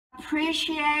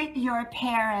Appreciate your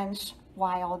parents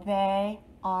while they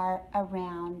are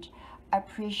around.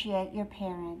 Appreciate your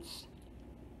parents.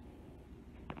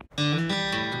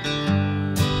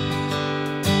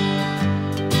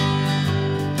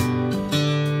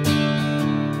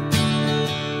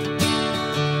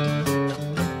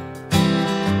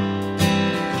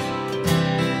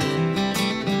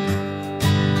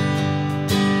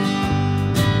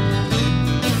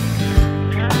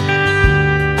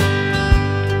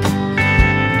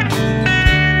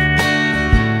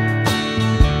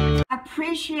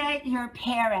 Appreciate your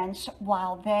parents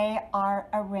while they are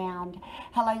around.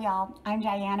 Hello, y'all. I'm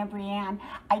Dianna, Brianne.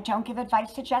 I don't give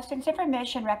advice, suggestions,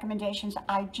 information, recommendations.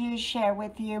 I do share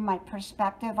with you my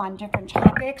perspective on different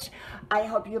topics. I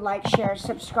hope you like, share,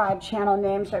 subscribe. Channel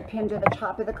names are pinned to the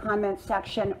top of the comment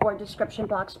section or description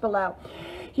box below.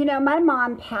 You know, my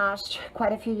mom passed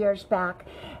quite a few years back,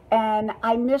 and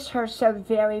I miss her so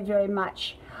very, very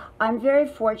much. I'm very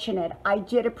fortunate. I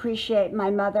did appreciate my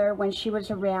mother when she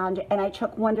was around, and I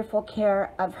took wonderful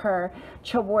care of her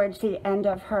towards the end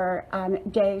of her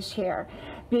days here,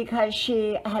 because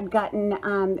she had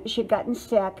gotten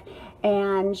sick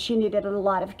and she needed a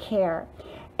lot of care.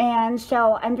 And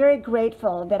so I'm very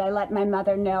grateful that I let my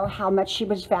mother know how much she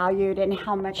was valued and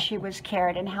how much she was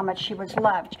cared and how much she was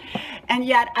loved. And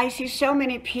yet I see so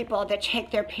many people that take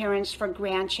their parents for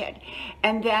granted.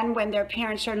 And then when their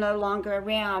parents are no longer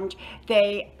around,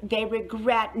 they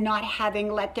regret not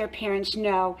having let their parents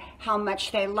know how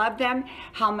much they loved them,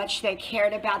 how much they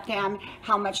cared about them,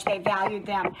 how much they valued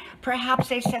them. Perhaps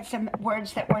they said some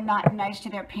words that were not nice to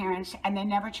their parents, and they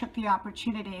never took the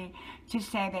opportunity to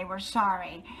say they were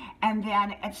sorry. And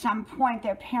then at some point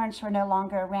their parents were no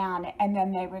longer around, and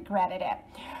then they regretted it.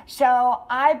 So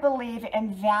I believe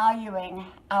in valuing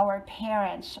our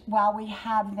parents while we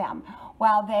have them,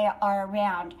 while they are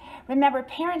around. Remember,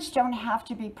 parents don't have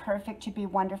to be perfect to be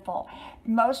wonderful.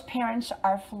 Most parents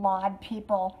are flawed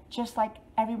people, just like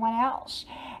everyone else.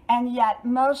 And yet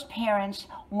most parents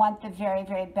want the very,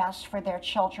 very best for their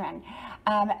children.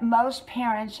 Most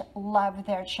parents love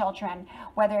their children,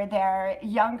 whether they're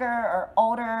younger or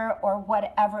older or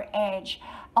whatever age.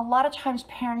 A lot of times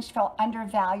parents feel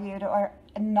undervalued or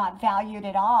not valued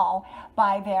at all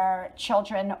by their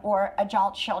children or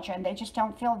adult children. They just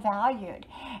don't feel valued.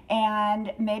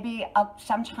 And maybe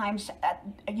sometimes,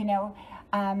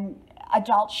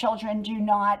 adult children do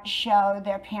not show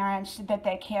their parents that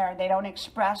they care. They don't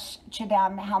express to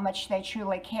them how much they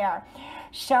truly care.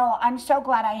 So I'm so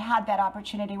glad I had that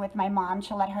opportunity with my mom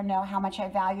to let her know how much I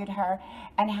valued her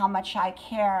and how much I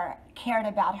cared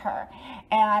about her.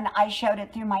 And I showed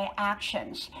it through my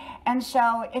actions. And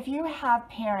so if you have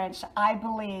parents, I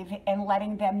believe in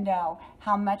letting them know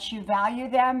how much you value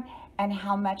them and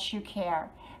how much you care.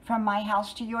 From my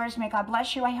house to yours, may God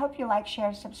bless you. I hope you like,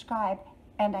 share, subscribe,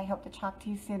 and I hope to talk to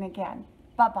you soon again.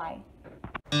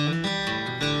 Bye-bye.